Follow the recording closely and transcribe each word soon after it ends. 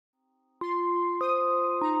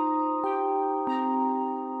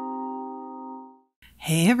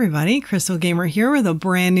Hey everybody, Krystal Gamer here with a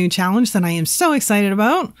brand new challenge that I am so excited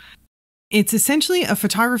about. It's essentially a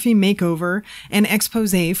photography makeover and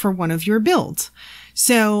expose for one of your builds.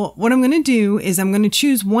 So what I'm going to do is I'm going to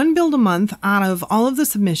choose one build a month out of all of the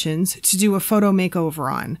submissions to do a photo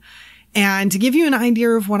makeover on. And to give you an idea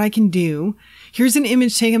of what I can do, here's an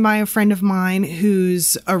image taken by a friend of mine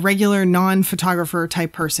who's a regular non-photographer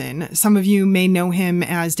type person. Some of you may know him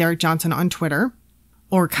as Derek Johnson on Twitter,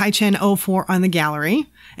 or KaiChen04 on the gallery.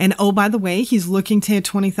 And oh, by the way, he's looking to hit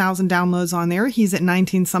 20,000 downloads on there. He's at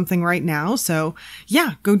 19 something right now. So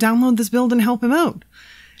yeah, go download this build and help him out.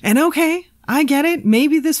 And okay, I get it.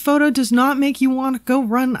 Maybe this photo does not make you want to go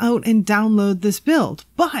run out and download this build.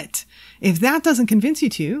 But if that doesn't convince you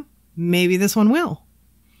to, maybe this one will.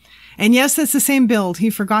 And yes, that's the same build. He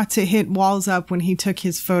forgot to hit walls up when he took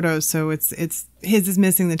his photos, so his is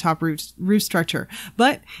missing the top roof structure.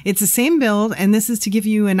 But it's the same build, and this is to give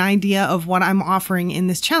you an idea of what I'm offering in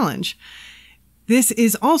this challenge. This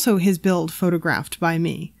is also his build photographed by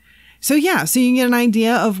me. So yeah, so you can get an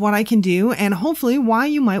idea of what I can do and hopefully why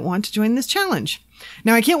you might want to join this challenge.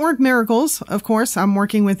 Now, I can't work miracles, of course. I'm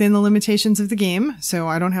working within the limitations of the game, so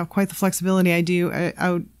I don't have quite the flexibility I do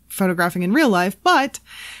out photographing in real life, but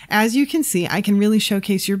as you can see, I can really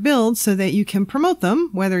showcase your builds so that you can promote them,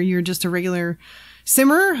 whether you're just a regular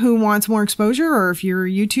simmer who wants more exposure or if you're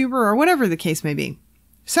a YouTuber or whatever the case may be.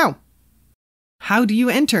 So, how do you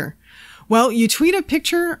enter? Well, you tweet a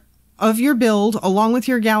picture of your build along with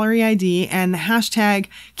your gallery ID and the hashtag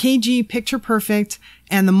KGPicturePerfect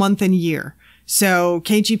and the month and year. So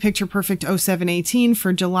KGPicturePerfect 0718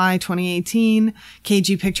 for July 2018,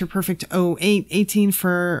 KGPicturePerfect 0818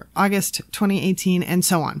 for August 2018, and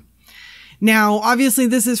so on. Now, obviously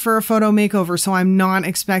this is for a photo makeover, so I'm not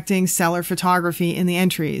expecting seller photography in the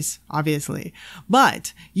entries, obviously.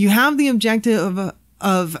 But you have the objective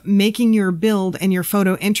of making your build and your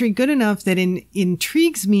photo entry good enough that it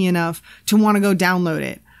intrigues me enough to want to go download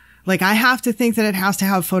it. Like, I have to think that it has to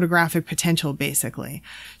have photographic potential, basically.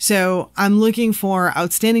 So I'm looking for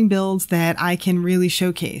outstanding builds that I can really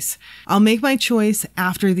showcase. I'll make my choice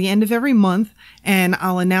after the end of every month, and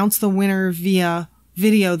I'll announce the winner via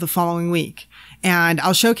video the following week. And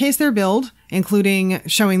I'll showcase their build, including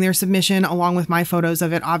showing their submission along with my photos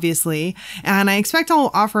of it, obviously. And I expect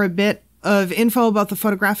I'll offer a bit of info about the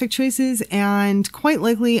photographic choices and quite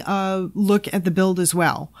likely a look at the build as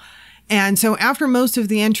well. And so after most of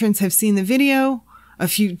the entrants have seen the video,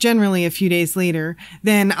 generally a few days later,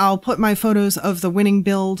 then I'll put my photos of the winning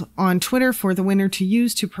build on Twitter for the winner to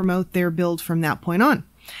use to promote their build from that point on.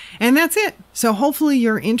 And that's it. So hopefully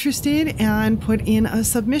you're interested and put in a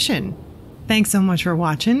submission. Thanks so much for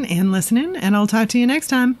watching and listening, and I'll talk to you next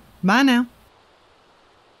time. Bye now.